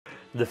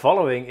The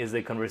following is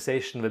a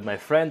conversation with my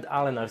friend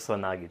Alen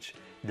Arslanagic,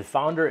 the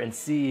founder and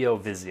CEO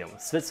of Visium,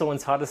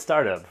 Switzerland's hottest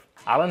startup.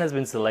 Alen has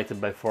been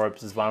selected by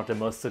Forbes as one of the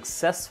most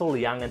successful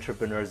young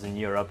entrepreneurs in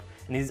Europe,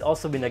 and he's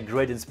also been a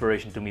great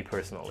inspiration to me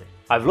personally.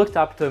 I've looked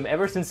up to him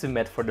ever since we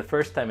met for the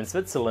first time in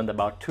Switzerland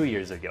about 2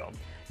 years ago.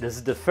 This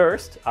is the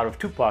first out of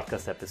 2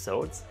 podcast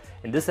episodes.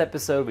 In this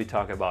episode, we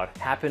talk about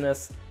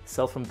happiness,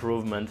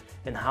 self-improvement,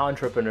 and how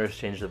entrepreneurs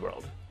change the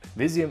world.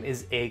 Visium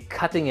is a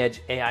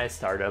cutting-edge AI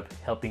startup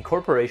helping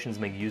corporations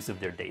make use of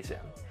their data.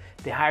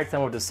 They hired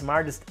some of the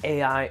smartest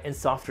AI and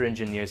software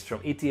engineers from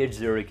ETH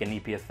Zurich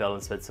and EPFL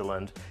in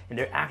Switzerland, and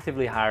they're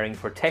actively hiring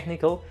for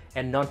technical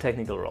and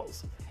non-technical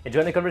roles.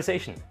 Enjoy the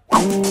conversation.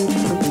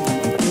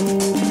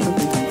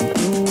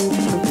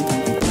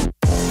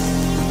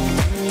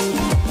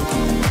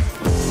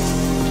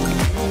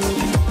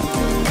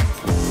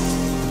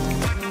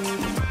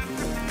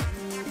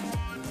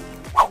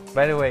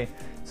 By the way,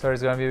 sorry,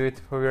 it's going to be a bit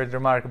of a weird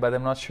remark, but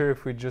I'm not sure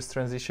if we just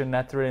transitioned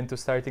naturally into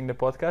starting the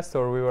podcast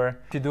or we were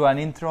to do an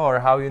intro or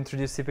how you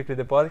introduce typically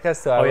the podcast.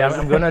 So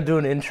I'm going to do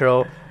an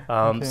intro.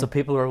 Okay. So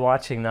people who are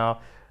watching now,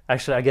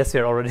 actually, I guess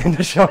you're already in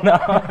the show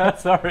now.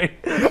 Sorry,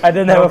 I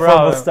didn't have a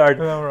formal start.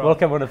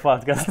 Welcome on the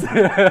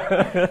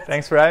podcast.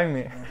 Thanks for having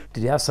me.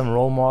 Did you have some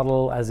role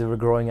model as you were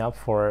growing up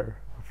for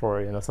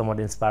someone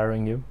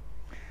inspiring you?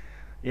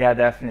 Yeah,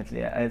 definitely.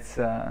 It's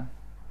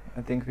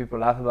I think people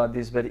laugh about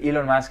this, but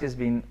Elon Musk has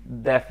been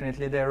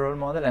definitely their role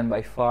model, and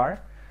by far.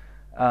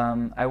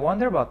 I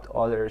wonder about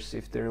others,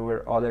 if there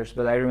were others,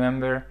 but I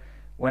remember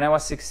when I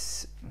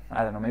was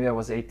maybe I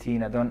was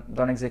 18, I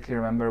don't exactly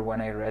remember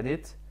when I read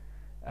it.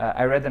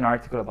 I read an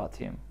article about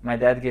him. My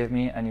dad gave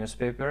me a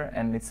newspaper,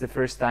 and it's the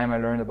first time I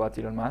learned about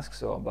Elon Musk,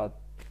 so about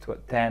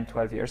 10,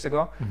 12 years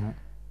ago. Mm-hmm.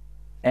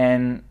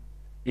 And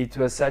it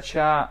was such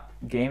a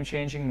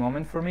game-changing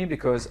moment for me,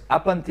 because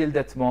up until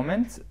that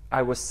moment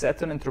I was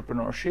set on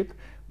entrepreneurship,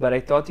 but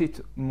I thought it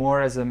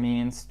more as a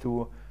means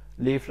to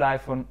live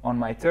life on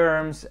my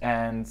terms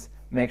and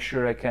make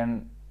sure I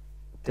can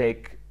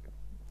take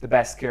the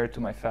best care to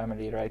my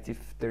family, right?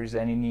 If there's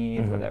any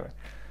need, mm-hmm. whatever.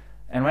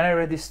 And when I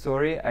read this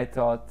story, I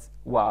thought,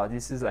 wow,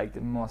 this is like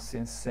the most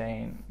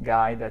insane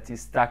guy that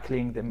is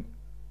tackling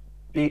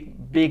the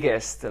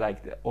biggest,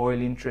 like the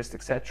oil interest,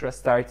 etc.,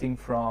 starting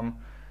from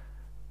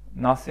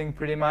nothing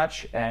pretty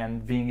much,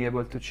 and being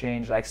able to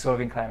change, like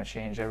solving climate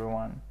change.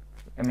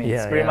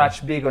 It's pretty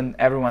much big on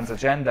everyone's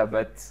agenda,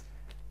 but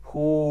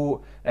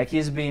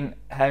he's been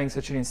having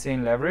such an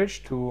insane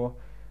leverage to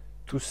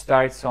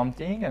start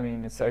something.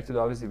 It started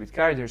obviously with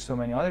cars, there's so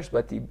many others,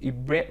 but he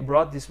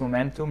brought this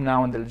momentum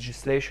now on the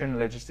legislation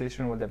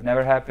would have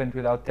never happened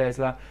without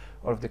Tesla,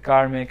 or if the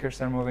car makers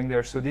are moving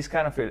there. So this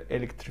kind of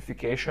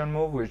electrification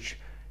move, which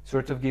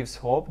sort of gives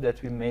hope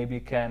that we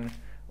maybe can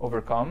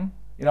overcome.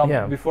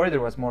 Before there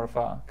was more of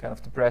a kind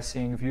of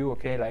depressing view,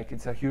 okay, like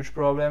it's a huge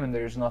problem and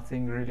there's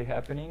nothing really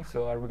happening,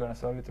 so are we going to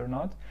solve it or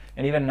not?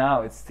 And even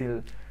now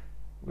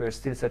we're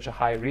still such a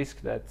high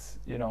risk that,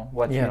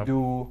 what we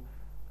do,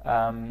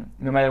 no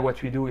matter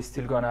what we do, is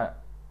still going to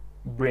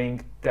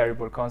bring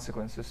terrible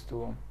consequences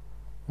to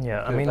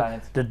the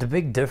planet. The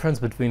big difference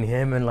between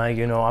him and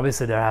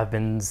obviously there have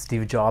been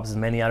Steve Jobs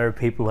and many other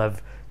people who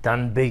have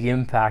done big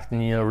impact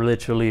and,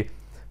 literally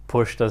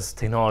pushed us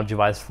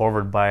technology-wise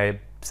forward by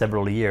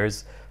several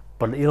years,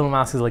 but Elon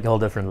Musk is like a whole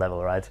different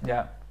level, right?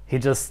 Yeah. He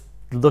just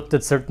looked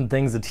at certain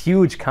things that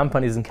huge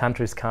companies and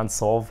countries can't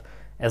solve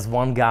as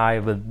one guy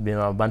with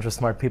a bunch of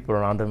smart people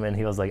around him, and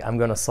he was like, I'm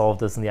going to solve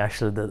this, and he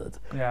actually did it.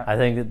 Yeah. I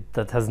think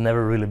that has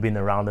never really been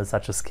around at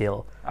such a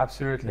scale.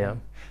 Absolutely. Yeah.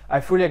 I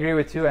fully agree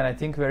with you, and I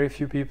think very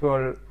few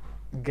people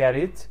get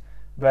it,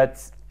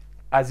 but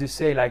as you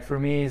say, like for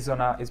me, is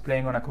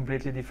playing on a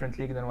completely different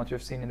league than what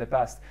we've seen in the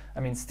past.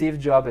 Steve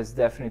Jobs has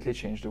definitely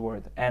changed the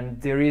world,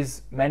 and there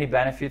is many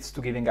benefits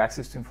to giving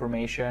access to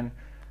information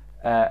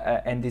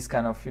and this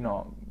kind of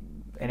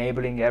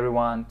enabling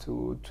everyone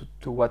to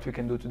what we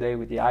can do today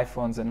with the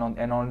iPhones and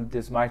all the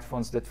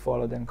smartphones that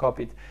followed and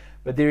copied.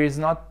 But there is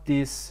not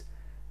this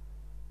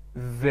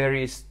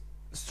very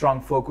strong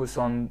focus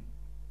on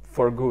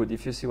for good,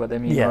 if you see what I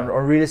mean,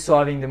 or really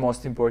solving the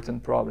most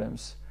important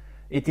problems.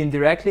 It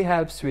indirectly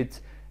helps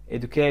with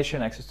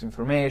education, access to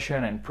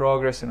information, and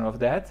progress and all of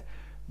that.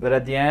 But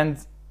at the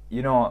end,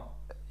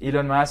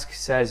 Elon Musk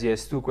says he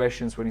has 2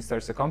 questions when he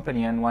starts a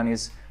company, and one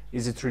is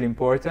it really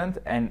important,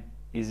 and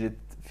is it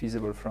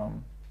feasible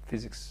from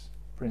physics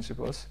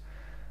principles?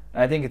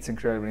 And I think it's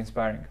incredibly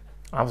inspiring.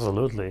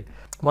 Absolutely.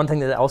 One thing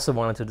that I also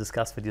wanted to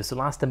discuss with you, so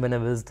last time when I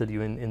visited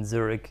you in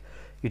Zurich,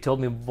 you told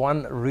me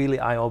one really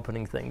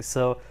eye-opening thing.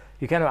 So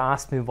you kind of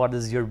asked me, what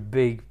is your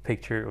big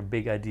picture or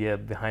big idea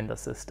behind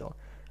Assisto?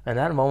 And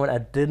at that moment, I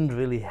didn't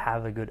really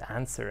have a good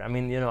answer.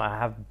 I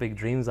have big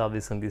dreams,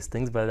 obviously, on these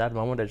things, but at that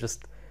moment, I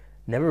just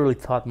never really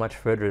thought much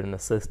further than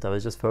Assisto. I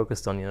was just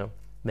focused on,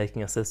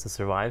 making Assisto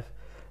survive.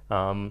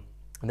 And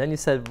then you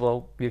said,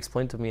 well, you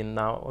explained to me, and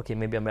now, okay,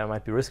 maybe I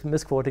might be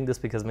misquoting this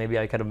because maybe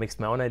I kind of mixed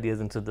my own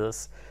ideas into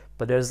this,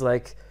 but there's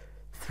like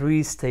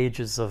 3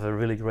 stages of a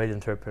really great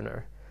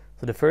entrepreneur.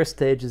 So the first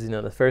stage is,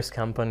 the first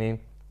company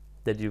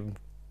that you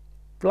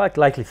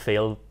likely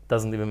fail,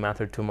 doesn't even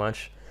matter too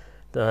much.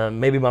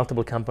 Maybe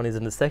multiple companies.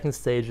 In the second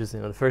stage is,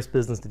 the first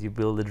business that you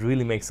build that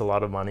really makes a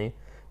lot of money,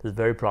 that's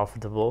very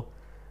profitable.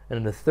 And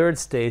in the third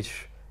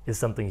stage is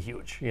something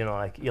huge,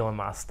 like Elon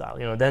Musk style.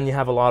 Then you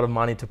have a lot of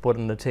money to put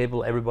on the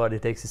table, everybody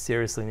takes you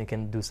seriously, and you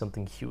can do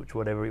something huge,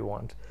 whatever you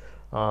want.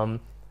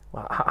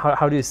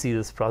 How do you see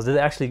this process? Did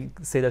I actually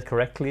say that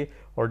correctly,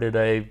 or did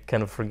I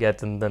kind of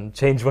forget and then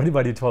change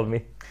what you told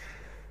me?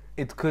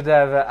 It could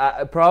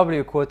have, probably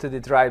you quoted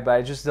it right, but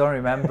I just don't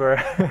remember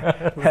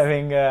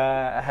having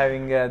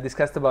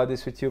discussed about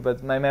this with you,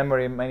 but my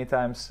memory many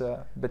times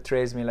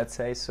betrays me, let's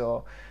say,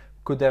 so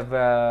could have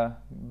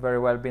very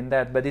well been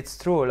that. But it's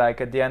true,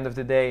 like at the end of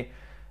the day,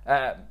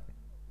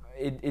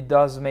 it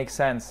does make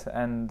sense,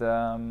 and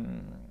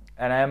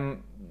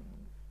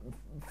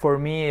for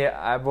me,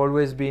 I've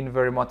always been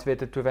very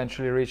motivated to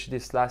eventually reach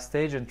this last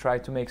stage and try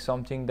to make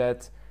something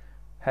that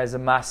has a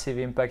massive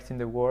impact in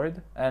the world,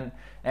 and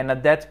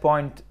at that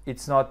point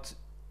it's not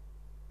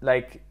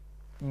like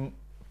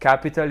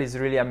capital is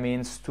really a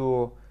means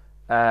to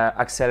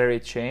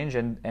accelerate change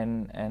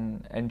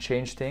and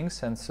change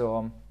things, and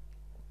so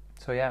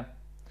yeah.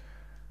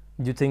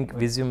 Do you think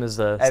Visium is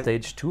a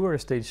stage 2 or a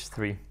stage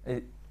 3?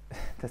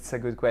 That's a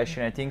good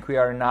question. I think we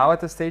are now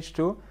at a stage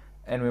 2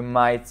 and we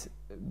might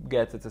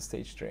get at a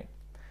stage 3.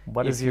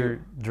 What is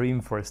your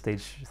dream for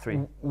stage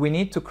 3? We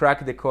need to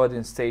crack the code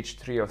in stage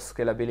 3 of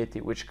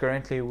scalability, which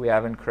currently we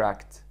haven't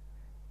cracked,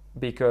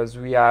 because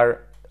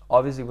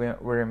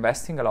we're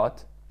investing a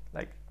lot,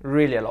 like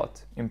really a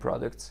lot, in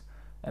products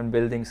and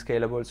building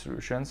scalable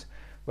solutions,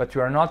 but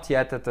we are not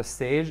yet at a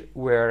stage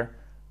where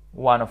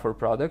one of our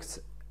products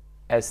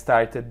has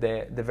started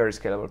the very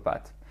scalable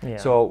path. Yeah.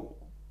 So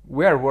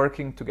we are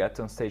working to get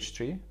on stage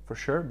 3 for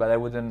sure, but I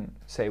wouldn't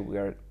say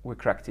we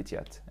cracked it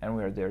yet and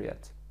we are there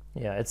yet.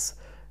 Yeah,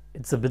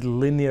 it's a bit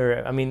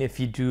linear. I mean, if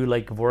you do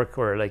like work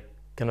or like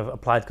kind of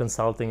applied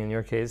consulting in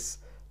your case,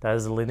 that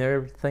is a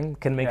linear thing,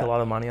 can make a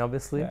lot of money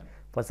obviously,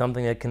 but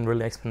something that can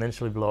really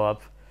exponentially blow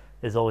up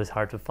is always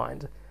hard to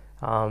find.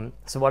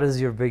 So what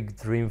is your big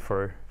dream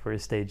for your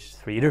stage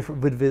 3, either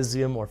with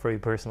Visium or for you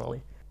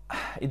personally?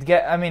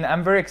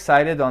 I'm very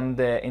excited on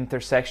the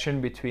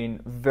intersection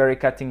between very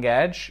cutting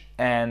edge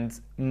and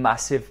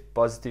massive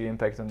positive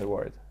impact on the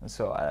world.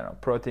 So I don't know,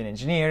 protein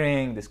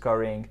engineering,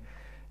 discovering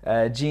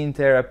gene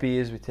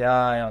therapies with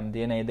AI on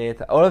DNA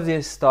data. All of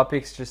these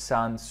topics just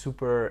sound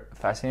super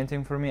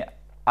fascinating for me,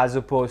 as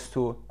opposed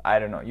to, I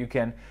don't know,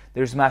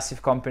 there's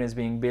massive companies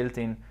being built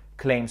in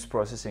claims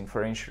processing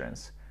for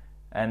insurance.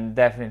 And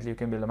definitely you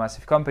can build a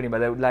massive company,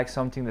 but I would like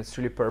something that's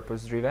really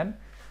purpose driven.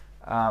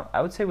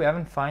 I would say we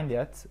haven't found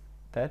yet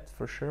that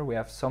for sure. We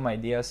have some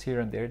ideas here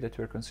and there that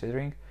we're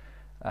considering,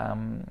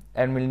 and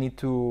we'll need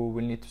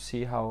to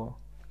see how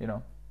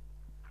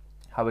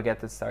we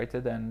get it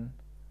started and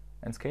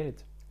scale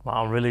it.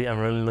 Wow, I'm really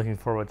looking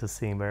forward to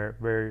seeing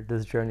where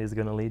this journey is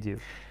going to lead you.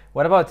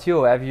 What about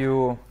you? Have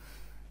you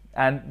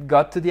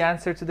got to the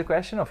answer to the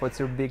question of what's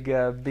your big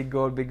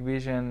goal, big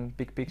vision,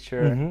 big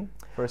picture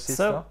for Sisto?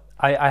 So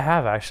I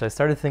have actually. I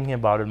started thinking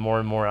about it more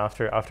and more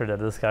after that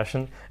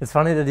discussion. It's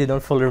funny that you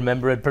don't fully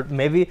remember it, but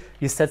maybe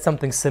you said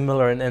something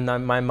similar, and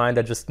in my mind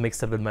I just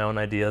mixed up with my own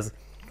ideas.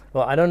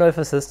 Well, I don't know if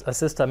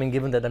Sisto, I mean,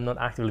 given that I'm not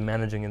actively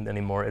managing it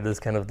anymore, it is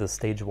kind of the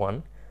stage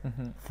 1.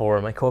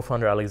 For my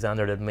co-founder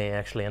Alexander, that may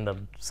actually end up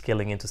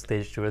scaling into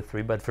stage 2 or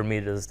 3, but for me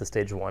it is the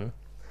stage 1.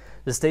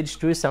 The stage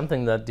 2 is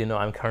something that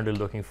I'm currently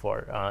looking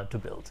for to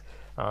build.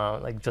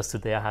 Like just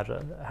today I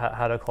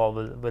had a call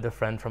with a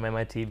friend from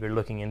MIT. We're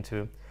looking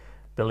into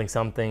building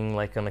something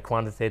like on a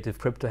quantitative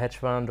crypto hedge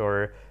fund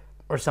or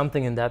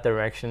something in that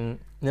direction.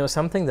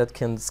 Something that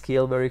can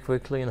scale very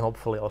quickly and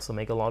hopefully also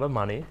make a lot of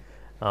money.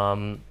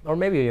 Or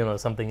maybe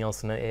something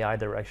else in the AI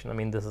direction. I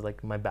mean, this is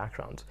like my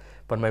background,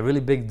 but my really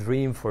big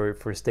dream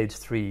for stage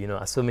 3,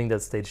 assuming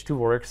that stage 2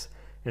 works,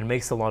 it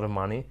makes a lot of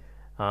money,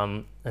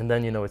 and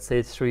then at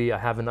stage 3 I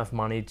have enough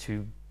money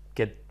to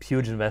get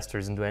huge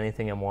investors and do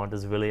anything I want.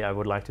 I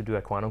would like to do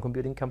a quantum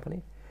computing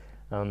company.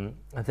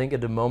 I think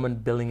at the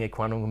moment building a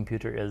quantum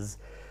computer is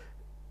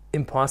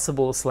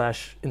impossible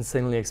 /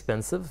 insanely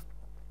expensive,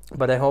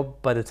 but I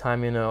hope by the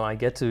time I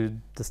get to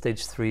the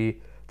stage 3,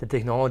 the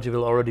technology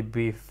will already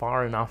be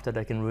far enough that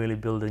I can really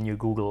build a new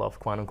Google of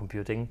quantum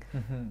computing.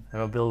 And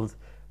I'll build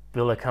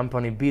a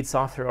company, be it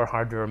software or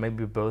hardware, or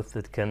maybe both,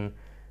 that can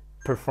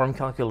perform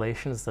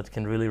calculations that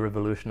can really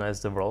revolutionize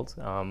the world.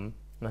 And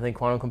I think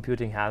quantum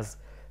computing has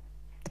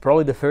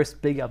probably the first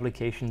big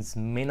applications,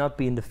 may not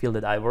be in the field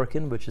that I work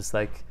in, which is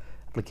like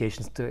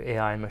applications to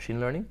AI and machine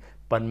learning,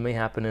 but may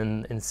happen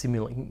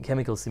in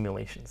chemical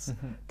simulations.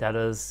 That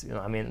is,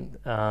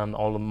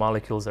 all the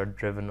molecules are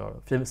driven, or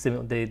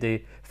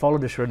they follow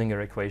the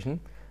Schrödinger equation,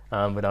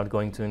 without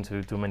going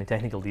into too many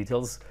technical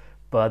details.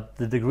 But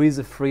the degrees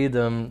of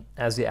freedom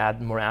as you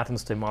add more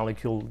atoms to a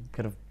molecule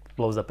kind of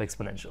blows up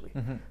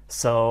exponentially.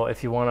 So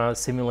if you want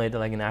to simulate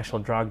like an actual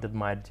drug that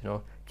might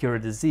cure a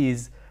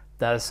disease,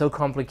 that is so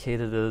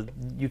complicated that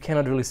you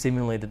cannot really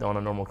simulate it on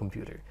a normal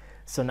computer.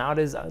 So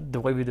nowadays, the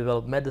way we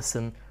develop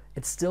medicine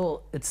it's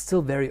still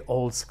very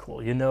old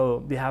school. You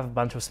know, we have a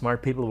bunch of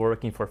smart people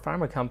working for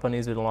pharma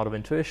companies with a lot of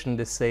intuition.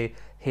 They say,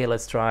 hey,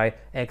 let's try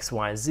X,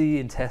 Y, Z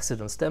and test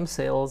it on stem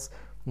cells.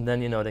 And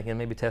then, you know, they can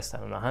maybe test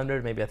on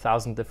 100, maybe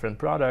 1,000 different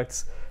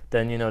products.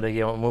 Then, you know, they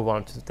move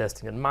on to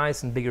testing on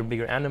mice and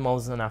bigger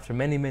animals. And after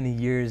many, many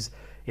years,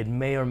 it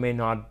may or may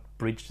not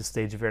reach the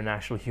stage where an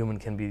actual human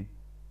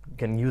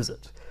can use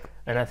it.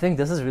 And I think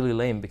this is really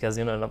lame because,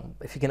 you know,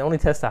 if you can only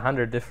test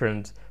 100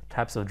 different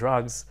types of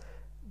drugs,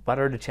 what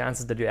are the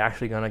chances that you're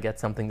actually going to get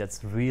something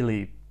that's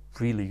really,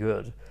 really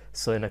good?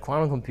 So in a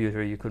quantum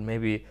computer, you could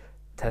maybe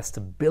test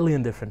 1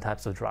 billion different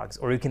types of drugs,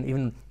 or you can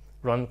even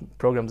run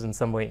programs in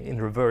some way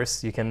in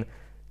reverse. You can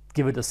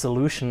give it a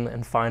solution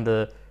and find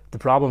the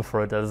problem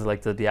for it that is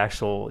like the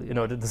actual, you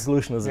know, the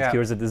solution is it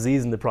cures a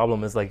disease, and the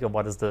problem is like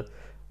what is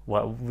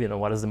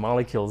the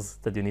molecules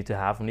that you need to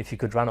have. And if you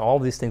could run all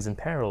these things in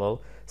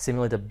parallel,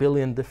 simulate 1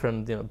 billion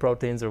different, you know,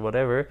 proteins or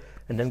whatever,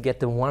 and then get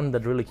the one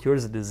that really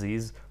cures the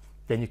disease,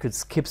 then you could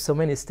skip so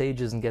many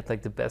stages and get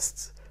like the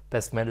best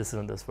medicine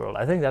in this world.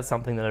 I think that's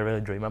something that I really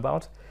dream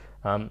about.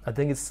 I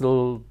think it's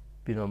still,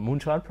 you know,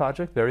 moonshot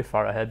project, very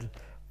far ahead,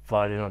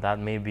 but, you know, that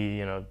may be,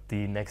 you know,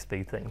 the next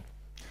big thing.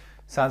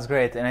 Sounds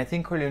great. And I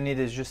think all you need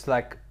is just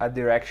like a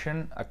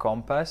direction, a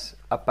compass,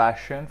 a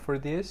passion for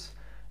this,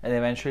 and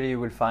eventually you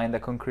will find a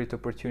concrete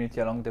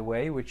opportunity along the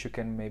way, which you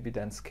can maybe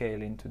then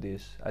scale into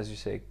this, as you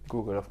say,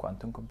 Google of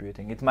quantum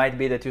computing. It might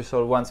be that you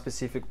solve one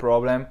specific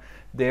problem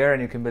there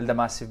and you can build a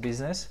massive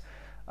business,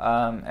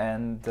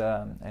 and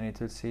it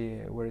will see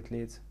where it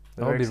leads.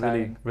 That would be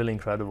really, really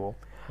incredible.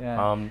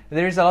 Yeah.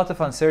 There is a lot of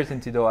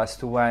uncertainty though as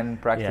to when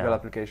practical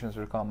applications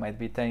will come. Might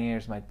be 10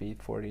 years, might be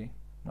 40.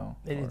 No.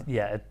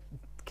 It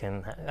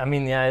can. I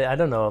mean, I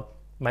don't know.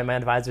 My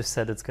advisor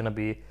said it's going to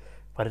be,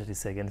 what did he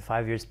say again?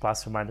 5 years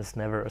plus or minus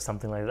never, or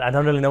something like that. I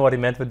don't really know what he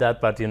meant with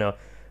that, but, you know,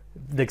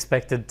 the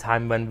expected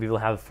time when we will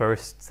have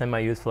first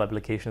semi-useful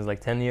applications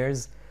like 10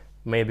 years,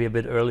 maybe a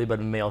bit early, but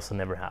it may also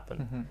never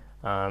happen.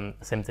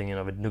 Same thing, you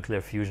know, with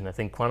nuclear fusion. I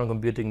think quantum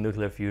computing,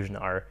 nuclear fusion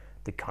are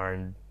the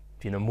current,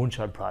 you know,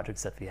 moonshot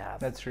projects that we have.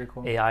 That's really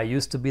cool. AI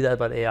used to be that,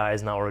 but AI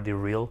is now already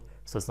real.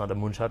 So it's not a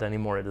moonshot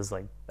anymore. It is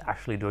like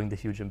actually doing the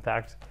huge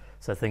impact.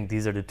 So I think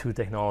these are the two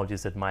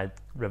technologies that might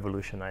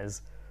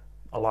revolutionize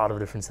a lot of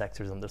different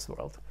sectors in this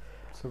world.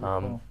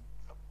 Cool.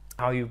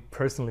 How you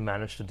personally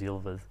manage to deal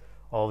with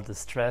all of the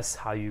stress,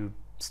 how you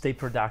stay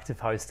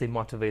productive, how you stay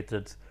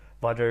motivated,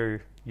 what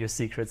are your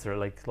secrets or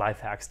like life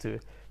hacks to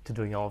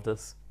doing all of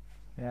this?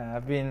 Yeah,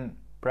 I've been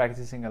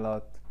practicing a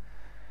lot.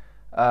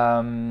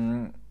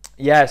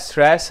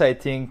 Stress, I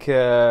think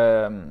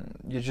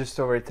you just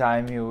over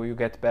time you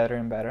get better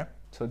and better.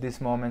 So these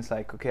moments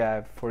like, okay, I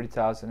have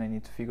 40,000, I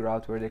need to figure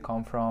out where they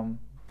come from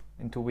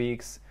in 2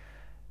 weeks.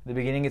 In the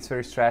beginning it's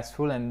very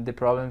stressful and the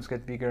problems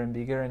get bigger and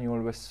bigger and you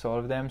always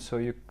solve them. So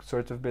you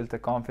sort of build a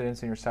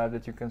confidence in yourself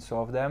that you can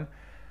solve them.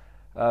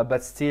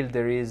 But still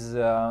there is,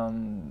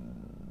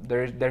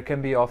 there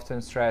can be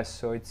often stress.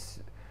 So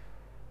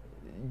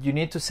you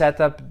need to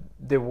set up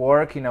the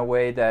work in a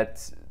way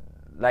that,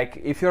 like,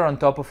 if you're on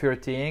top of your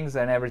things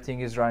and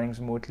everything is running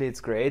smoothly,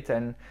 it's great,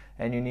 and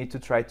you need to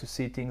try to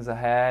see things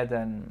ahead.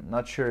 And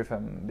not sure if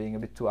I'm being a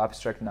bit too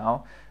abstract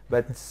now,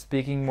 but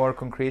speaking more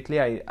concretely,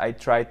 I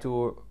try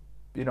to,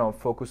 you know,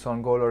 focus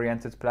on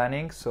goal-oriented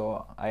planning.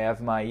 So I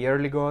have my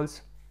yearly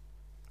goals,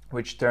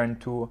 which turn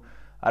to,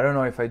 I don't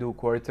know if I do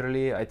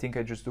quarterly, I think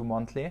I just do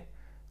monthly.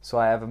 So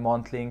I have a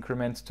monthly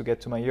increment to get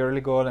to my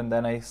yearly goal, and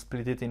then I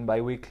split it in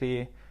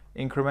bi-weekly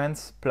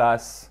increments,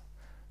 plus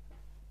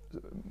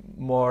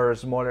more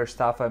smaller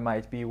stuff I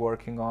might be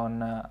working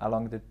on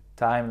along the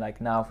time. Like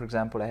now, for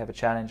example, I have a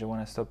challenge. I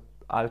want to stop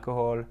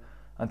alcohol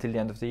until the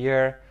end of the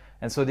year.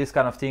 And so these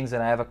kind of things,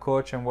 and I have a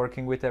coach I'm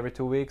working with every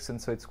 2 weeks. And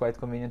so it's quite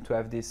convenient to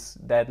have these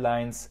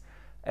deadlines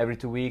every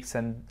 2 weeks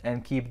and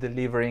keep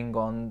delivering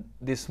on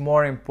this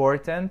more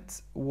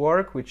important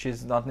work, which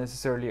is not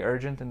necessarily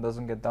urgent and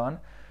doesn't get done.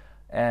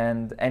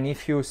 And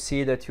if you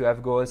see that you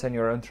have goals and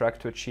you're on track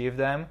to achieve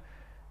them,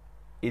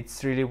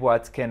 it's really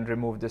what can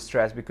remove the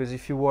stress. Because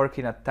if you work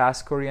in a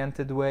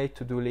task-oriented way,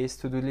 to-do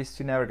list,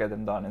 you never get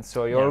them done. And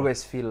so you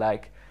always feel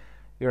like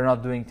you're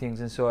not doing things.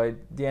 And so at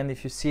the end,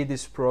 if you see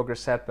this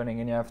progress happening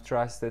and you have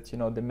trust that, you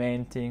know, the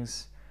main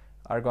things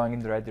are going in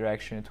the right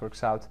direction, it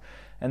works out.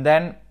 And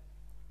then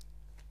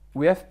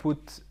we have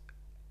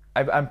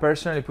I'm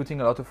personally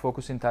putting a lot of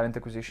focus in talent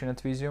acquisition at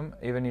Visium,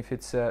 even if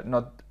it's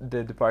not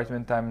the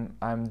department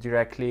I'm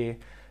directly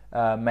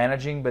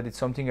managing, but it's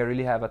something I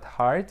really have at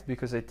heart,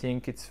 because I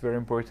think it's very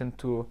important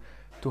to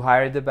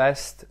hire the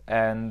best,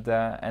 and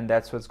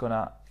that's what's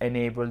gonna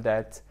enable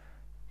that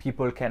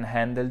people can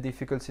handle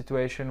difficult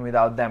situation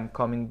without them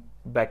coming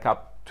back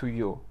up to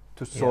you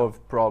to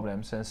solve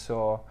problems.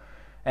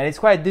 And it's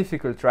quite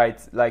difficult, right?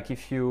 Like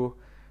if you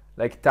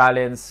like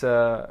talents,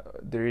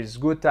 there is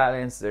good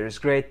talents, there is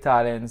great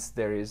talents,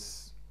 there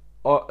is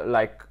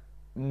like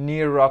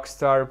near rock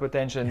star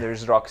potential, and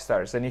there's rock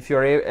stars. And if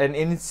you're and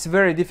it's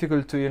very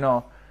difficult to, you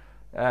know,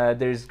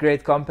 there's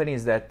great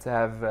companies that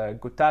have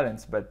good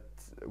talents, but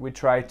we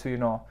try to, you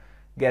know,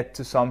 get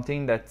to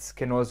something that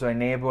can also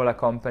enable a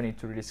company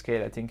to really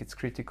scale. I think it's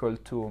critical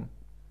to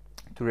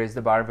raise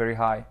the bar very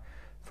high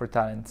for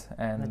talent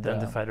and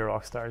identify the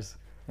rock stars.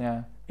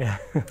 Yeah. Yeah,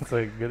 it's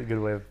a good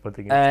way of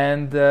putting it.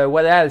 And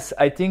what else?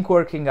 I think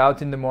working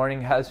out in the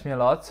morning helps me a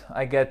lot.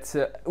 I get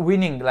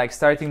winning, like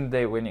starting the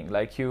day winning.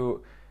 Like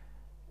you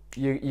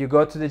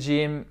go to the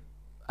gym.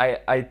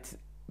 I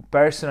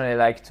personally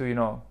like to, you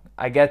know,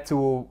 I get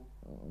to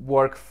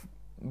work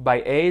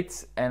by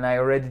 8 and I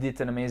already did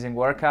an amazing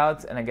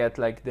workout and I get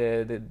like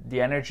the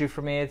energy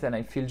from it and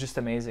I feel just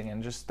amazing.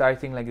 And just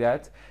starting like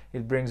that,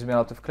 it brings me a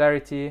lot of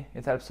clarity.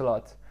 It helps a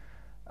lot.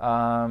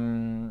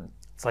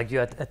 It's like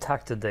you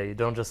attack the day. You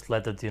don't just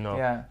let it, you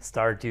know,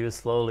 start you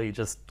slowly.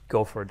 Just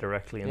go for it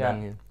directly, and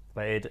then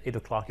by 8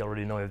 o'clock you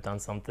already know you've done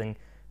something,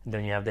 and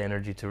then you have the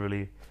energy to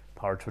really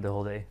power through the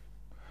whole day.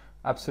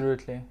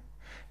 Absolutely.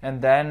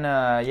 And then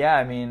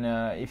I mean,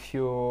 if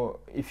you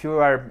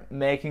are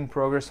making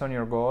progress on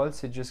your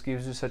goals, it just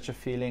gives you such a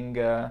feeling.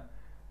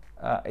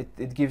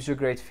 It gives you a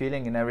great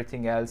feeling, and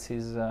everything else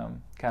is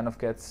kind of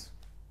gets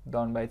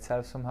done by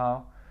itself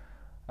somehow.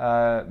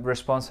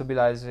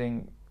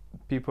 Responsibilizing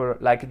people,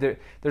 like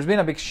there's been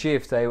a big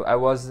shift. I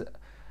was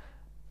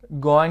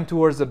going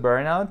towards the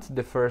burnout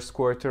the first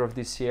quarter of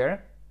this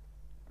year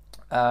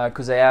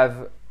because I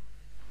have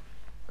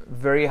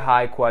very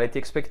high quality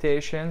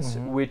expectations,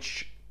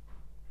 which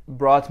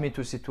brought me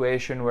to a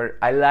situation where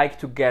I like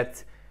to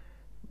get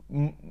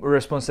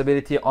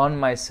responsibility on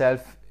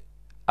myself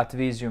at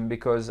Visium,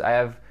 because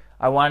I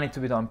want it to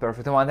be done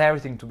perfect. I want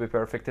everything to be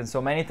perfect. And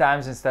so many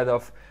times, instead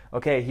of,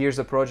 okay, here's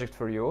a project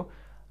for you,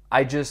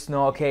 I just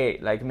know, okay,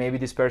 like maybe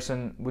this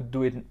person would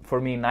do it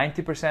for me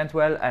 90%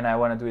 well, and I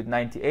want to do it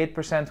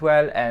 98%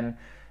 well.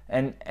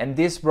 And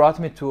this brought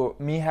me to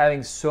me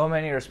having so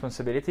many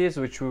responsibilities,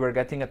 which we were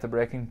getting at a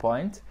breaking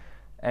point.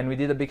 And we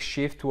did a big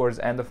shift towards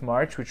end of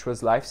March, which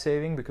was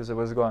life-saving because I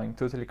was going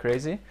totally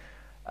crazy.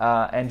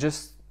 And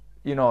just,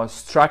 you know,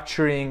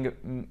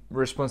 structuring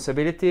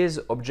responsibilities,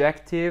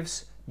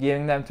 objectives,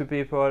 giving them to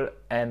people,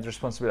 and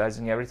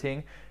responsibilizing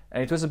everything.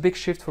 And it was a big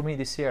shift for me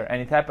this year,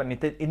 and it happened.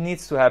 It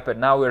needs to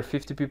happen. Now we're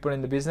 50 people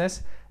in the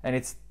business, and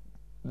it's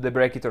the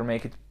break it or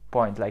make it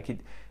point. Like it,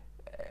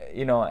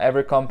 you know,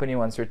 every company,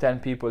 once you're 10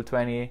 people,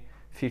 20,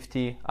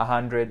 50,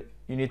 100,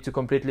 you need to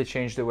completely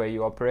change the way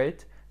you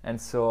operate. And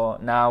so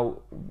now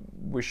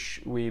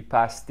we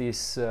passed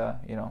this,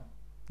 you know,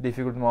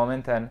 difficult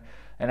moment, and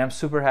I'm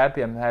super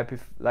happy. I'm happy,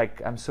 like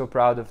I'm so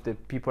proud of the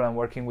people I'm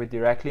working with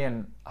directly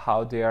and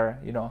how they are,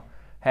 you know,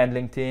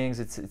 handling things.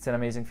 It's an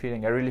amazing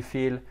feeling. I really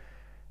feel.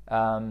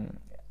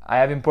 I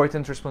have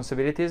important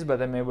responsibilities,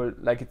 but I'm able,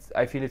 like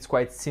I feel it's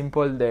quite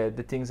simple,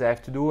 the things I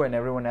have to do, and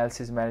everyone else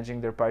is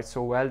managing their part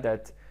so well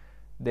that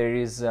there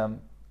is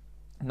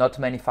not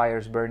many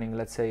fires burning,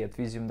 let's say, at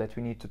Visium that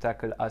we need to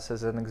tackle us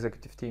as an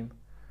executive team.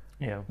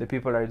 Yeah. The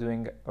people are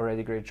doing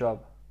already a great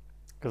job.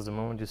 Because the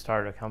moment you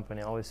start a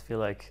company, I always feel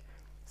like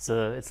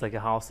it's like a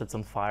house that's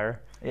on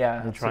fire.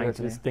 Yeah, you're trying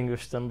to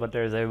extinguish them, but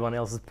there's everyone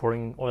else is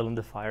pouring oil in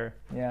the fire.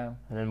 Yeah.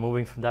 And then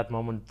moving from that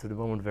moment to the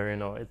moment where, you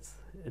know,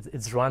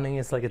 it's running.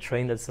 It's like a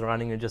train that's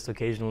running. You just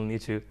occasionally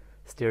need to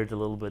steer it a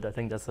little bit. I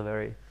think that's a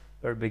very,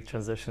 very big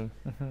transition.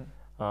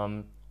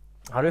 How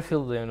do you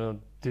feel, you know,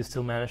 do you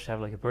still manage to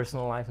have like a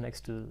personal life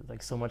next to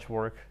like so much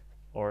work,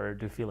 or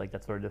do you feel like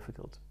that's very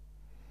difficult?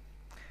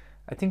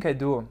 I think I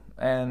do,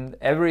 and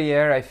every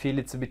year I feel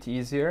it's a bit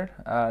easier.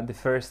 The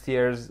first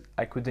years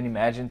I couldn't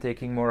imagine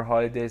taking more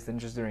holidays than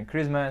just during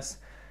Christmas,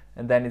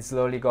 and then it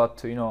slowly got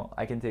to, you know,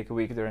 I can take a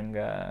week during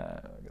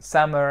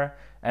summer,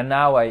 and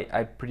now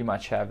I pretty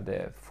much have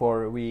the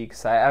 4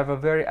 weeks.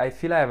 I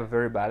feel I have a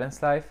very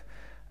balanced life.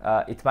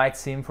 It might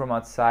seem from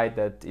outside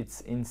that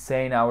it's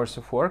insane hours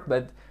of work,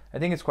 but I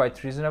think it's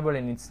quite reasonable,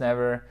 and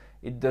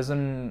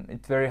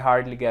it very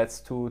hardly gets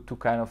to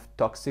kind of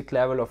toxic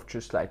level of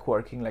just like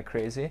working like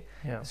crazy.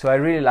 Yeah. So I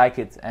really like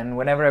it, and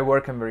whenever I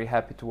work, I'm very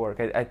happy to work.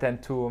 I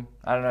tend to,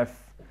 I don't know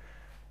if,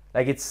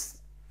 like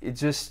it's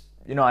just,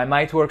 you know, I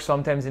might work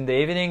sometimes in the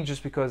evening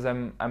just because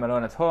I'm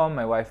alone at home,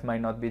 my wife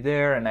might not be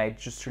there, and I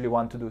just really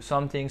want to do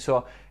something.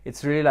 So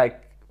it's really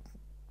like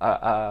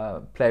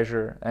a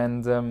pleasure.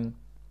 And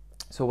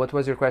so what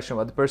was your question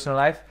about the personal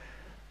life?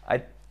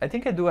 I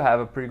think I do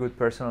have a pretty good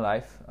personal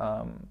life.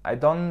 I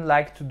don't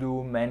like to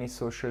do many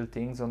social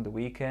things on the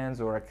weekends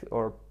or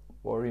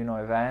you know,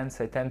 events.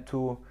 I tend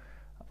to,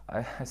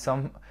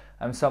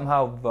 I'm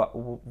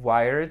somehow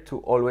wired to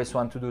always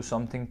want to do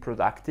something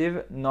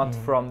productive, not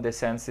from the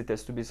sense it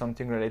has to be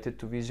something related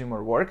to Visium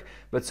or work,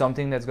 but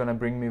something that's going to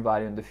bring me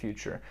value in the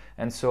future.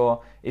 And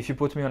so if you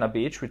put me on a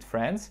beach with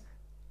friends,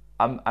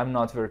 I'm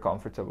not very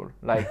comfortable.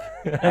 Like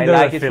I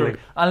like it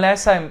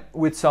unless I'm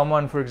with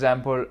someone, for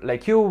example,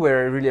 like you, where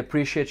I really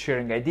appreciate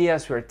sharing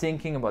ideas. We're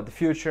thinking about the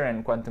future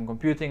and quantum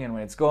computing and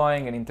when it's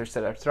going and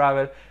interstellar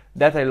travel.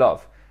 That I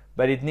love,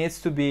 but it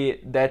needs to be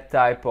that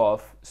type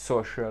of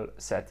social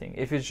setting.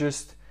 If it's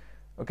just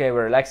okay,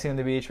 we're relaxing on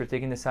the beach, we're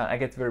taking the sun, I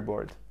get very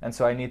bored, and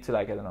so I need to,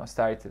 like, I don't know,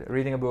 start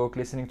reading a book,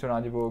 listening to an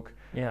audiobook,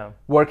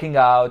 working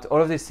out.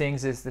 All of these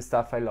things is the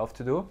stuff I love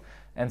to do,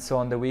 and so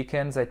on the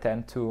weekends I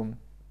tend to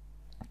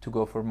to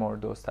go for more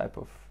those type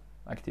of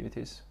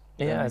activities.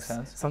 Yeah, it's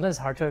sometimes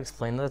hard to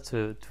explain that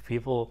to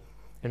people.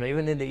 You know,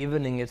 even in the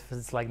evening, if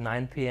it's like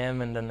 9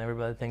 p.m. and then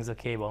everybody thinks,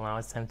 okay, well, now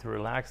it's time to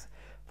relax.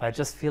 But I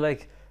just feel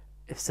like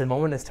if the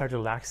moment I start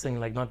relaxing,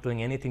 like not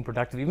doing anything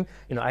productive, even,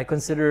 you know, I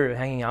consider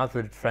hanging out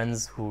with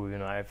friends who, you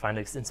know, I find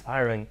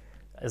inspiring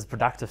as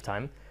productive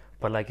time.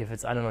 But like if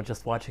it's, I don't know,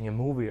 just watching a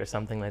movie or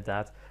something like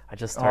that, I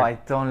just start... Oh, I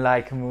don't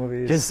like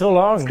movies. Just so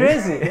long. It's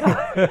crazy.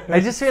 I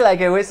just feel like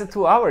I wasted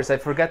 2 hours. I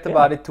forget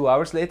about it 2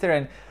 hours later,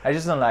 and I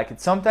just don't like it.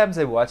 Sometimes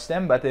I watch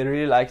them, but I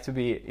really like to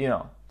be, you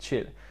know,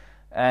 chill.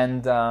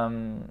 And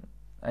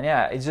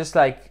yeah, it's just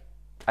like,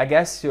 I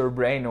guess your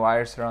brain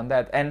wires around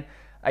that. And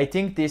I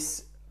think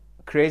this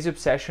crazy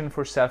obsession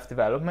for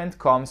self-development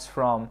comes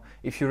from,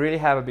 if you really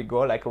have a big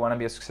goal, like I want to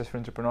be a successful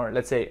entrepreneur,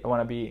 let's say I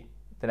want to be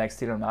the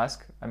next Elon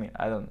Musk. I mean,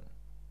 I don't,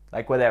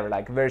 like whatever,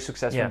 like very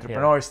successful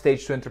entrepreneur,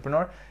 stage 2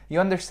 entrepreneur, you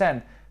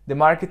understand the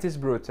market is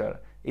brutal.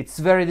 It's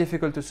very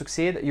difficult to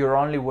succeed. Your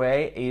only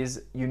way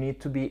is you need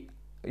to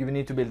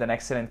build an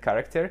excellent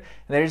character.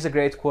 And there is a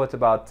great quote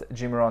about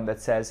Jim Rohn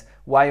that says,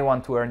 why you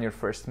want to earn your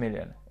first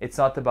million. It's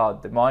not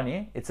about the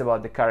money, it's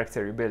about the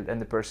character you build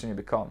and the person you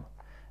become.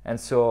 And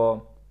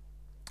so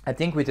I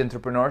think with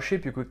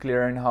entrepreneurship, you quickly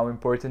learn how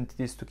important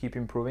it is to keep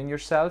improving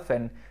yourself.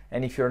 And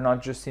if you're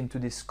not just into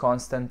this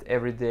constant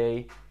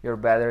everyday, you're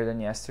better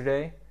than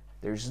yesterday,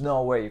 there's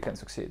no way you can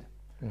succeed.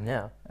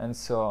 Yeah. And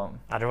so...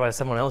 otherwise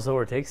someone else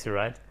overtakes you,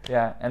 right?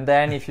 Yeah. And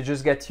then if you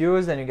just get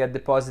used and you get the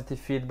positive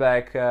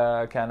feedback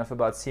kind of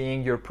about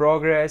seeing your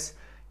progress,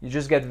 you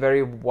just get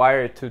very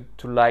wired to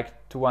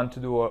want to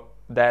do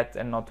that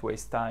and not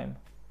waste time.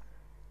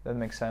 That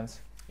makes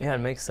sense. Yeah, it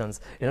makes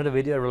sense. You know, the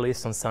video I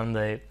released on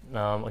Sunday,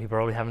 you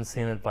probably haven't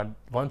seen it, but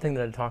one thing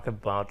that I talk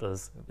about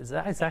is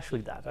it's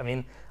actually that. I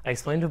mean, I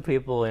explain to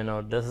people, you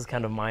know, this is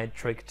kind of my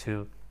trick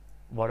to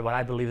what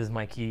I believe is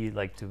my key,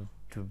 like to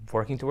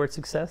working towards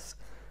success.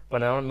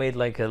 But I made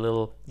like a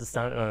little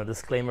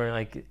disclaimer,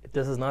 like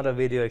this is not a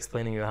video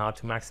explaining you how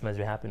to maximize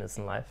your happiness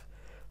in life.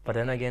 But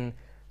then again,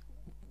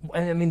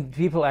 I mean,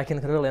 people, I can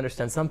really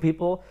understand. Some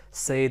people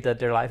say that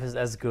their life is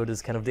as good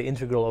as kind of the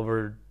integral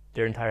over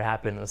their entire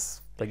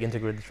happiness, like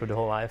integrated through the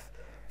whole life.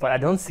 But I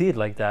don't see it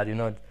like that, you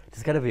know,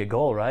 there's got to be a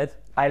goal, right?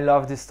 I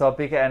love this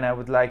topic and I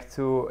would like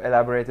to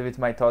elaborate a bit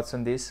my thoughts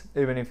on this,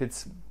 even if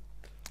it's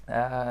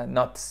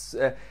not...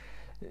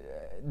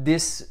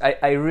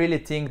 I really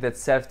think that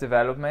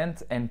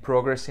self-development and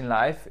progress in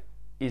life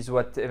is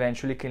what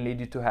eventually can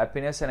lead you to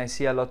happiness. And I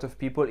see a lot of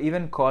people,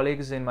 even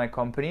colleagues in my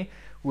company,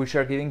 which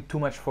are giving too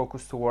much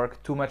focus to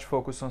work, too much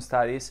focus on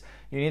studies.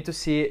 You need to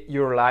see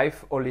your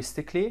life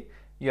holistically.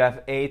 You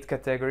have 8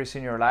 categories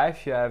in your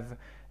life. You have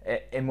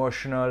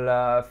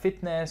emotional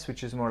fitness,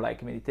 which is more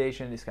like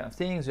meditation, these kind of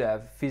things. You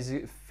have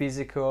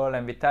physical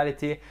and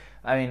vitality.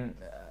 I mean,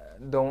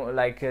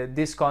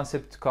 this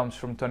concept comes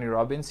from Tony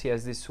Robbins. He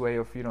has this way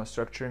of, you know,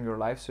 structuring your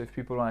life. So if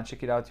people want to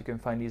check it out, you can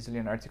find easily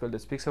an article that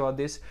speaks about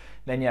this.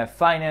 Then you have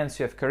finance,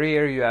 you have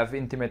career, you have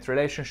intimate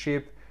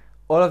relationship,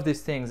 all of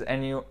these things.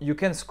 And you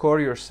can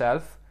score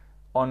yourself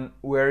on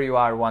where you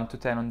are 1 to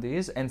 10 on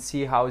these and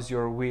see how's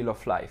your wheel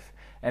of life.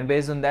 And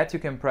based on that, you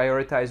can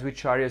prioritize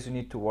which areas you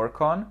need to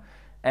work on.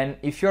 And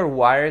if you're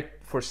wired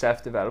for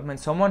self-development,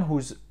 someone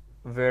who's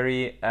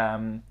very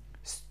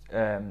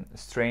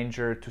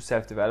stranger to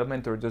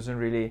self-development or doesn't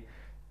really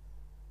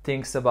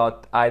thinks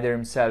about either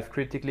himself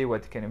critically,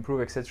 what he can improve,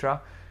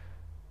 etc.,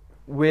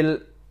 will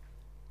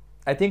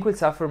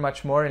suffer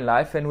much more in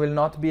life and will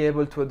not be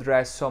able to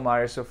address some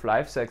areas of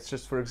life. So it's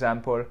just, for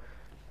example,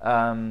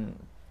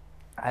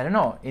 I don't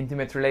know,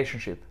 intimate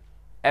relationship.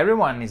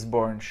 Everyone is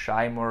born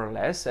shy, more or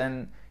less,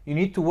 and you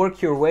need to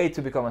work your way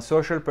to become a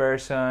social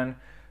person,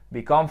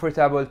 be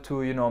comfortable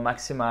to, you know,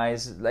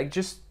 maximize, like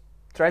just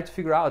try to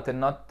figure out, and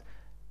not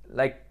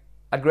like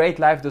a great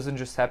life doesn't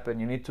just happen.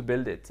 You need to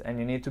build it and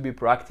you need to be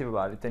proactive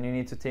about it, and you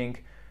need to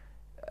think,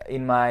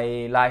 in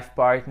my life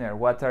partner,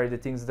 what are the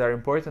things that are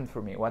important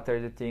for me? What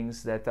are the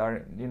things that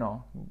are, you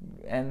know,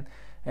 and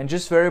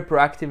just very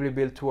proactively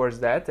build towards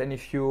that. And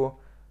if you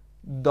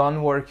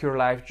don't work your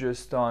life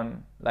just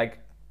on, like,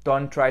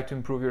 don't try to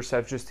improve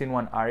yourself just in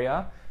one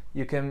area,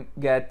 you can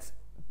get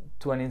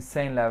to an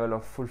insane level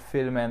of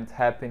fulfillment,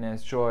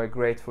 happiness, joy,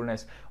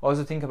 gratefulness.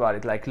 Also think about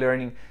it, like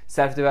learning,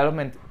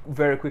 self-development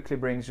very quickly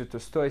brings you to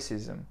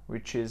stoicism,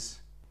 which is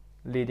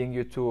leading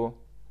you to,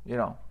 you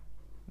know,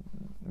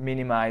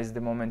 minimize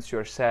the moments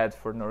you're sad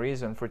for no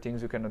reason, for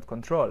things you cannot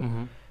control.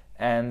 Mm-hmm.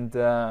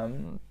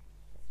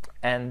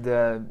 And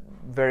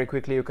very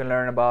quickly you can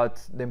learn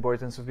about the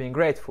importance of being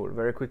grateful.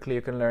 Very quickly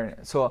you can learn.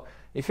 So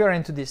if you're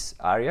into this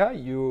area,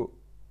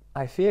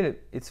 I feel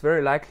it's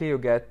very likely you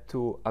get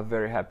to a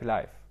very happy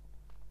life,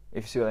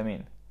 if you see what I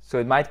mean. So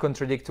it might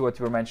contradict to what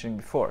you were mentioning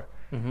before.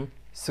 Mm-hmm.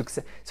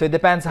 Success. So it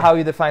depends how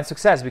you define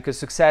success, because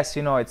success,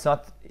 you know, it's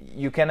not,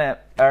 you can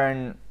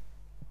earn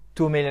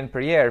 2 million per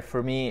year.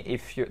 For me,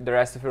 if the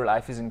rest of your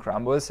life is in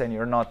crumbles and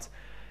you're not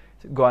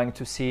going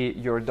to see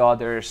your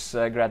daughter's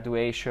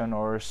graduation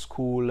or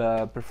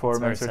school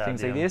performance or sad,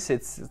 things like this,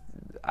 it's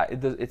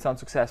not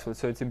successful.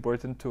 So it's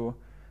important to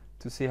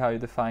see how you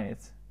define it.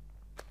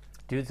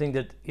 Do you think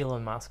that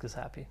Elon Musk is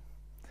happy?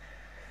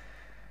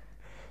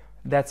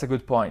 That's a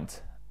good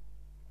point.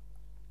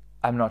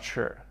 I'm not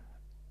sure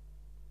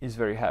he's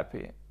very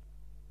happy,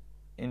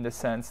 in the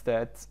sense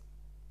that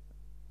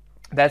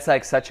that's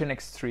like such an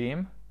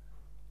extreme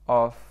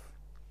of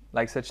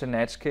like such an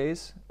edge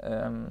case.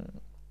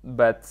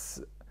 But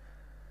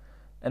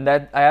and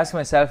that I ask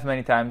myself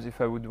many times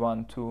if I would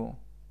want to,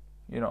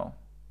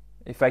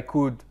 if I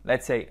could,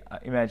 let's say,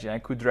 imagine I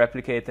could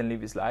replicate and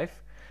live his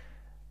life.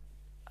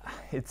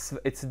 It's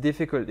a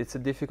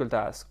difficult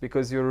task,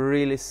 because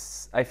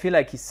I feel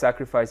like he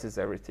sacrifices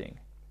everything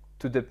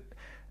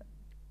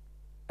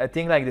I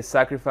think like the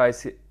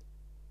sacrifice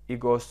he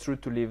goes through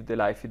to live the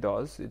life he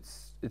does,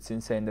 it's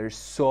insane.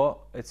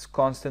 It's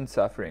constant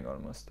suffering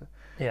almost.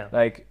 Yeah.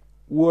 Like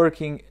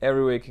working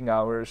every waking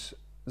hours,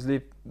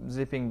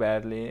 sleeping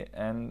badly,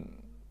 and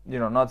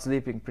not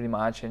sleeping pretty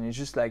much, and it's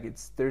just like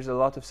there's a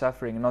lot of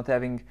suffering, not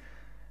having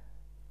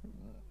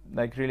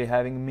like really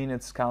having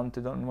minutes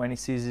counted on when he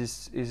sees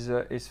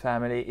his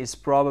family. Is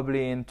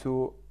probably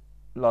into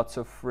lots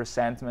of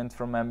resentment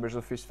from members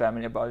of his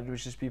family about it,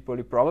 which is people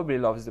he probably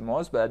loves the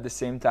most, but at the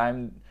same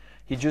time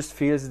he just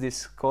feels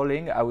this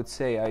calling, I would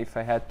say, if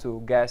I had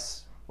to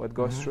guess what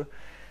goes through.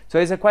 So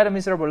it's quite a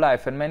miserable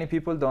life, and many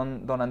people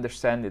don't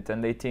understand it,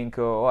 and they think,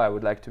 oh, I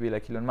would like to be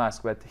like Elon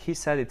Musk. But he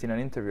said it in an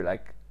interview,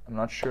 like, I'm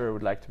not sure I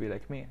would like to be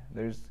like me.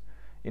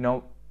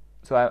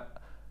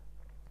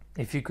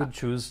 If you could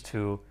choose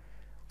to,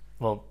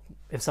 well,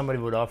 if somebody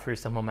would offer you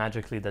somehow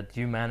magically that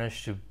you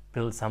managed to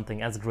build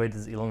something as great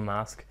as Elon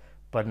Musk,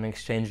 but in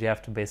exchange you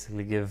have to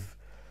basically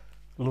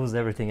lose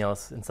everything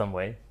else in some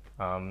way,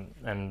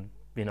 and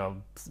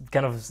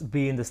kind of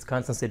be in this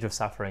constant stage of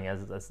suffering,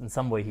 as in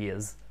some way he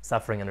is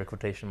suffering under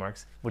quotation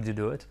marks, would you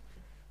do it?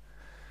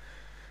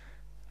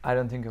 I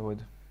don't think I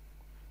would.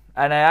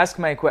 And I ask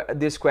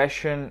this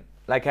question,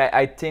 like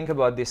I think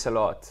about this a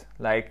lot,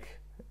 like,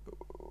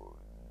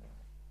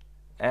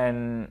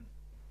 and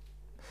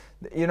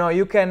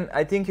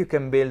I think you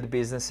can build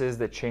businesses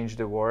that change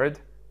the world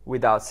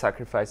without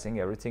sacrificing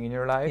everything in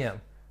your life. Yeah.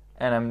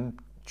 And I'm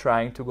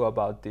trying to go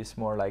about this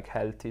more like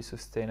healthy,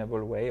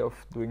 sustainable way of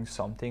doing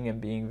something and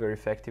being very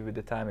effective with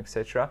the time,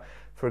 etc.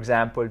 For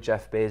example,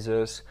 Jeff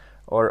Bezos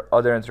or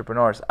other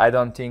entrepreneurs, I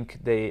think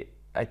they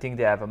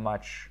have a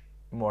much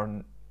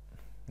more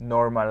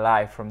normal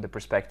life from the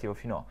perspective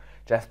of,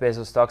 Jeff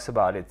Bezos talks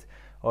about it,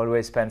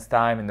 always spends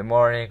time in the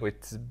morning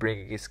with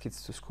bringing his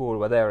kids to school,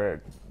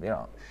 whatever,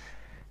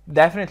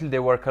 Definitely they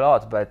work a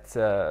lot, but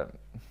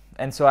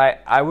and so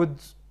I would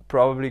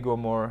probably go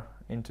more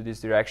into this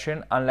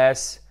direction,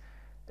 unless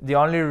the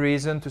only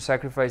reason to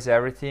sacrifice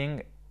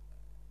everything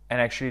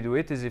and actually do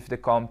it is if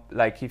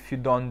if you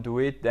don't do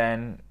it,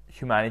 then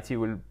humanity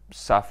will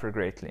suffer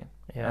greatly.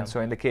 Yeah. And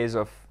so in the case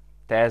of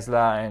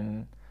Tesla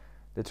and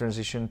the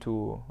transition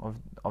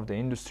of the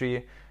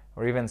industry,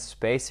 or even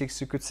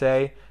SpaceX, you could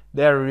say,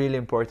 they are really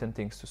important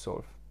things to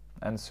solve.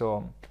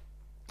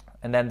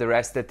 And then the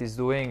rest that he's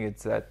doing,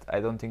 it's that I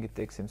don't think it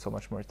takes him so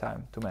much more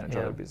time to manage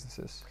other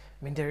businesses.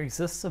 I mean, there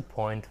exists a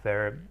point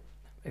where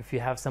if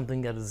you have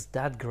something that is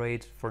that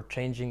great for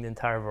changing the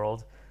entire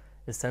world,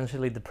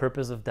 essentially the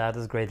purpose of that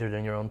is greater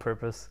than your own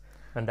purpose.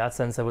 In that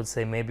sense, I would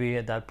say maybe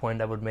at that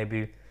point I would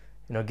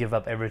give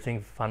up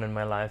everything fun in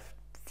my life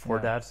for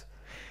that.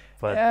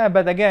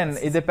 But again,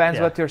 it depends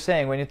what you're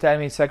saying. When you tell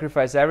me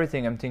sacrifice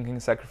everything, I'm thinking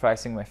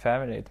sacrificing my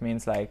family. It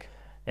means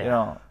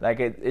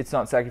it's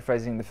not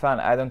sacrificing the fun.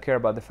 I don't care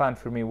about the fun.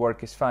 For me,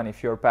 work is fun.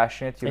 If you're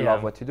passionate, you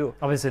love what you do.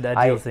 Obviously, the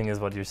ideal thing is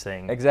what you're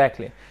saying.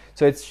 Exactly.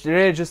 So it's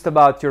really just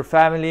about your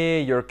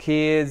family, your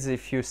kids.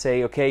 If you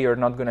say, okay, you're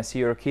not going to see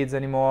your kids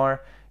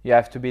anymore, you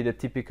have to be the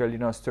typical,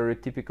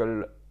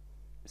 stereotypical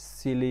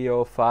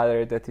CEO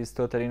father that is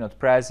totally not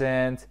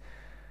present.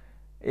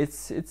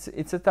 It's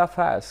a tough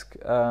ask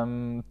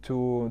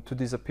to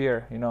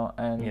disappear,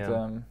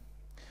 and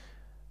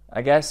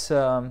I guess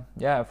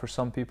for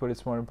some people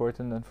it's more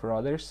important than for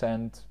others,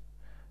 and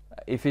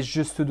if it's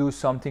just to do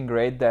something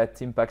great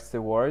that impacts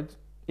the world,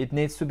 it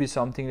needs to be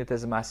something that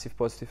has a massive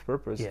positive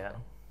purpose. Yeah.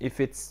 If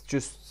it's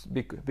just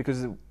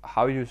because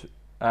how you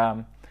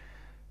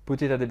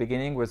put it at the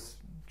beginning was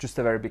just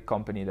a very big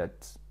company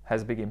that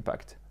has big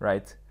impact,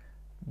 right?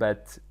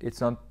 But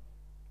it's not.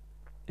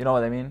 You know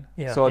what I mean?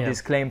 Yeah, so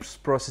this claims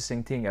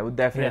processing thing, I would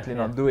definitely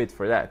not do it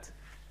for that.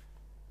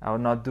 I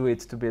would not do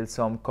it to build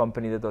some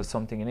company that does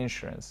something in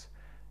insurance.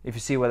 If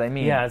you see what I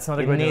mean. Yeah, it's not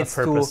a great enough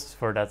purpose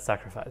for that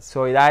sacrifice.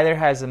 So it either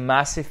has a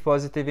massive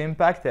positive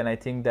impact, and I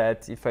think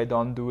that if I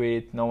don't do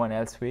it, no one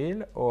else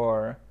will,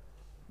 or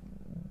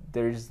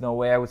there is no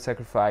way I would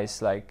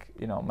sacrifice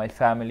my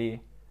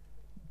family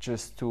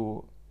just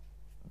to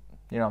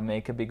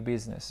make a big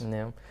business.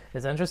 Yeah,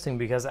 it's interesting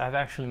because I've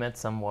actually met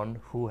someone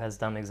who has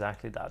done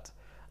exactly that.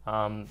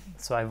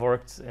 So I've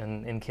worked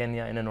in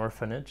Kenya in an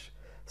orphanage.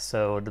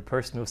 So the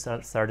person who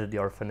started the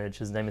orphanage,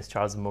 his name is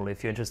Charles Mully.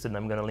 If you're interested,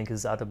 I'm going to link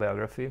his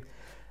autobiography.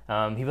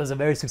 He was a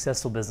very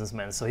successful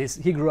businessman. So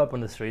he grew up on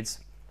the streets.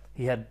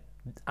 He had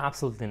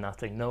absolutely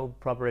nothing, no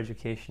proper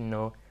education,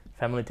 no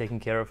family taking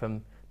care of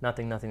him,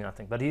 nothing.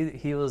 But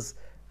he was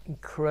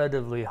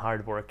incredibly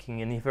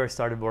hardworking. And he first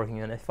started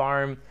working on a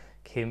farm,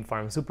 became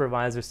farm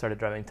supervisor, started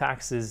driving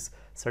taxis,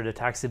 started a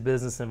taxi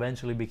business, and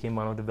eventually became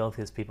one of the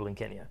wealthiest people in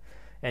Kenya.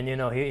 And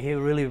he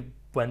really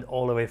went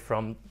all the way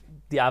from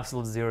the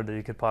absolute zero that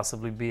you could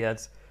possibly be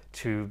at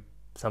to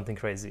something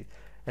crazy.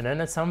 And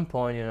then at some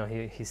point,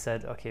 he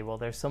said, okay, well,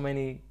 there's so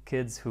many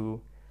kids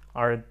who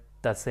are at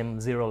that same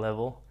zero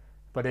level,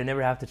 but they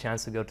never have the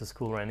chance to go to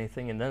school or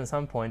anything. And then at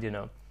some point,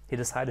 he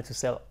decided to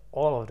sell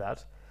all of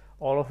that,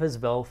 all of his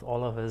wealth,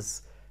 all of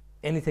his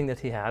anything that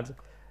he had.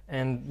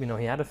 And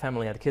he had a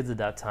family, had kids at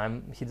that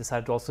time. He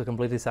decided to also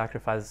completely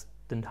sacrifice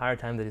the entire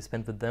time that he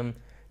spent with them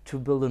to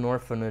build an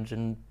orphanage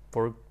and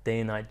work day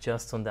and night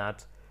just on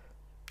that.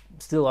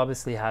 Still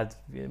obviously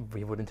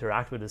he would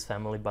interact with his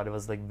family, but it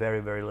was like very,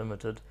 very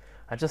limited.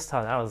 I just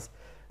thought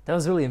that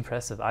was really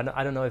impressive.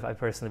 I don't know if I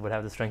personally would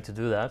have the strength to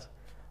do that.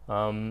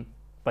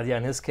 But yeah,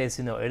 in his case,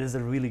 it is a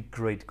really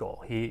great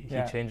goal. He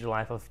changed the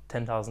life of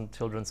 10,000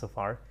 children so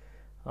far.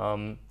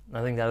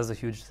 I think that is a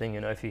huge thing,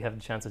 if you have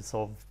the chance to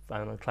solve, I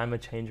don't know,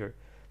 climate change or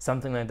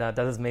something like that,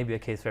 that is maybe a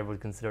case where I would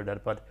consider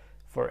that. But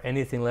for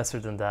anything lesser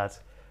than that,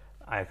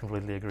 I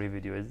completely agree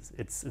with you.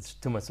 It's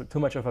too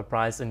much of a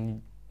price,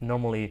 and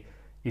normally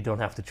you don't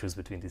have to choose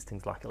between these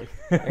things, luckily.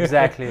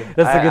 Exactly.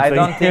 That's a good I thing.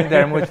 don't think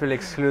they're mutually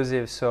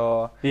exclusive.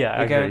 So yeah,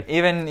 I agree.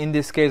 Even in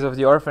this case of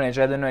the orphanage,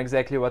 I don't know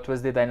exactly what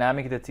was the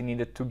dynamic that he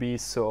needed to be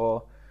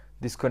so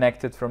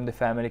disconnected from the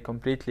family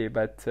completely,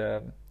 but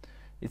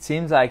it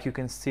seems like you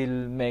can still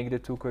make the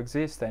two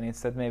coexist, and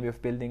instead maybe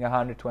of building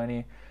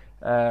 120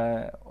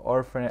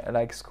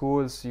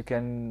 schools, you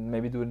can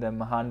maybe do them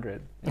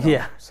 100.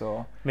 Yeah.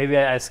 So maybe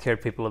I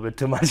scared people a bit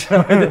too much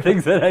with the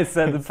things that I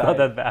said. It's not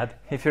that bad.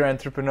 If you're an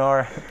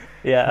entrepreneur,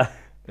 yeah,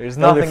 there's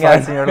nothing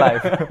else in your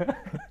life.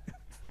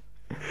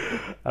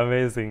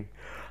 Amazing.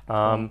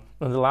 And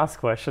the last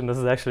question, this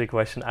is actually a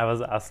question I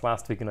was asked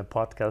last week in a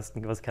podcast,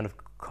 and it was kind of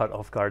caught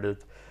off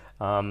guarded.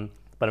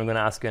 But I'm going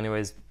to ask you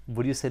anyways,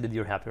 would you say that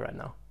you're happy right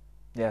now?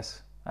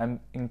 Yes, I'm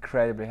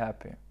incredibly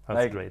happy.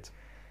 That's great.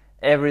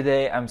 Every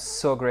day I'm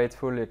so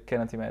grateful, you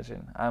cannot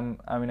imagine. I'm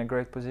in a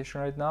great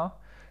position right now.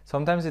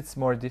 Sometimes it's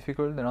more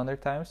difficult than other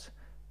times,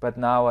 but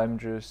now I'm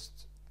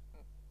just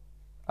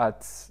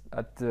at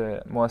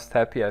the most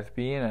happy I've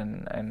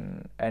been,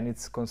 and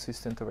it's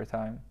consistent over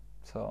time.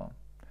 So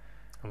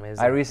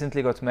amazing. I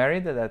recently got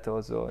married, that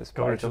also is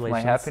part of my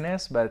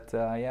happiness, but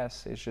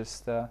yes, it's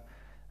just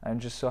I'm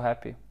just so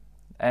happy.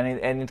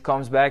 And it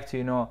comes back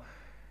to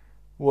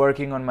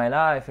working on my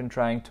life and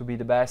trying to be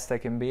the best I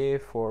can be,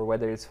 for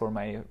whether it's for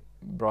my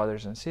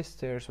brothers and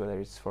sisters, whether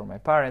it's for my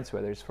parents,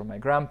 whether it's for my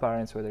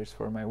grandparents, whether it's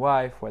for my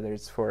wife, whether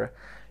it's for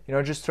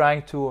just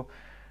trying to,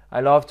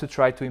 I love to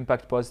try to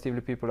impact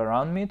positively people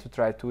around me, to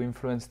try to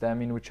influence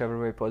them in whichever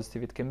way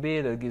positive it can be.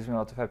 That gives me a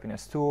lot of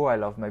happiness too. I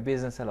love my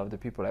business, I love the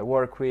people I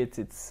work with.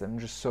 I'm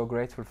just so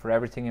grateful for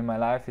everything in my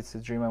life. It's a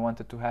dream I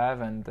wanted to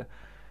have, and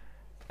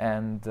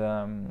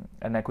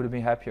I couldn't be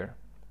happier.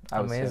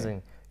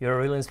 Amazing. You're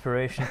a real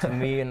inspiration to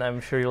me, and I'm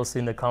sure you'll see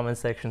in the comment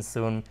section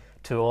soon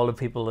to all the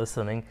people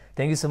listening.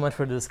 Thank you so much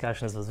for the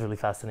discussion. This was really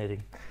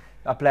fascinating.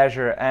 A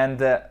pleasure.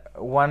 And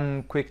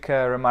one quick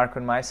remark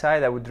on my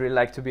side, I would really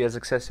like to be as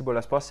accessible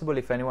as possible.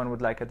 If anyone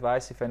would like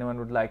advice, if anyone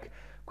would like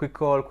quick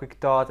call, quick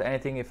thought,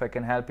 anything, if I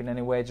can help in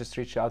any way, just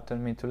reach out to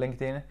me to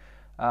LinkedIn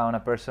on a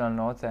personal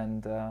note.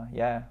 And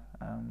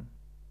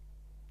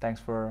thanks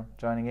for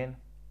joining in.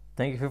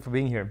 Thank you for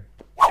being here.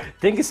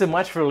 Thank you so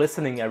much for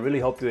listening. I really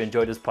hope you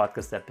enjoyed this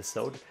podcast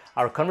episode.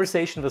 Our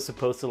conversation was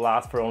supposed to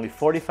last for only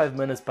 45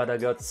 minutes, but I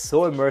got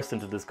so immersed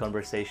into this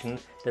conversation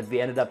that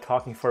we ended up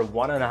talking for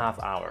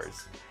 1.5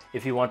 hours.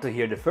 If you want to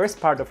hear the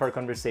first part of our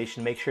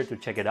conversation, make sure to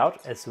check it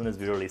out as soon as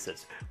we release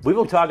it. We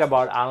will talk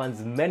about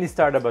Alan's many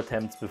startup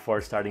attempts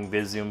before starting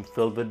Visium,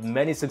 filled with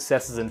many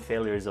successes and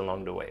failures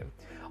along the way.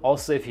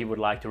 Also, if you would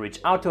like to reach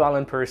out to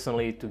Alan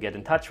personally to get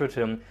in touch with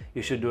him,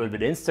 you should do it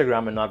with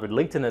Instagram and not with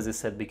LinkedIn, as he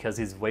said, because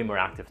he's way more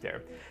active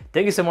there.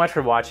 Thank you so much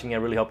for watching. I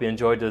really hope you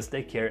enjoyed this.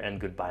 Take care and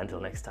goodbye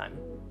until next time.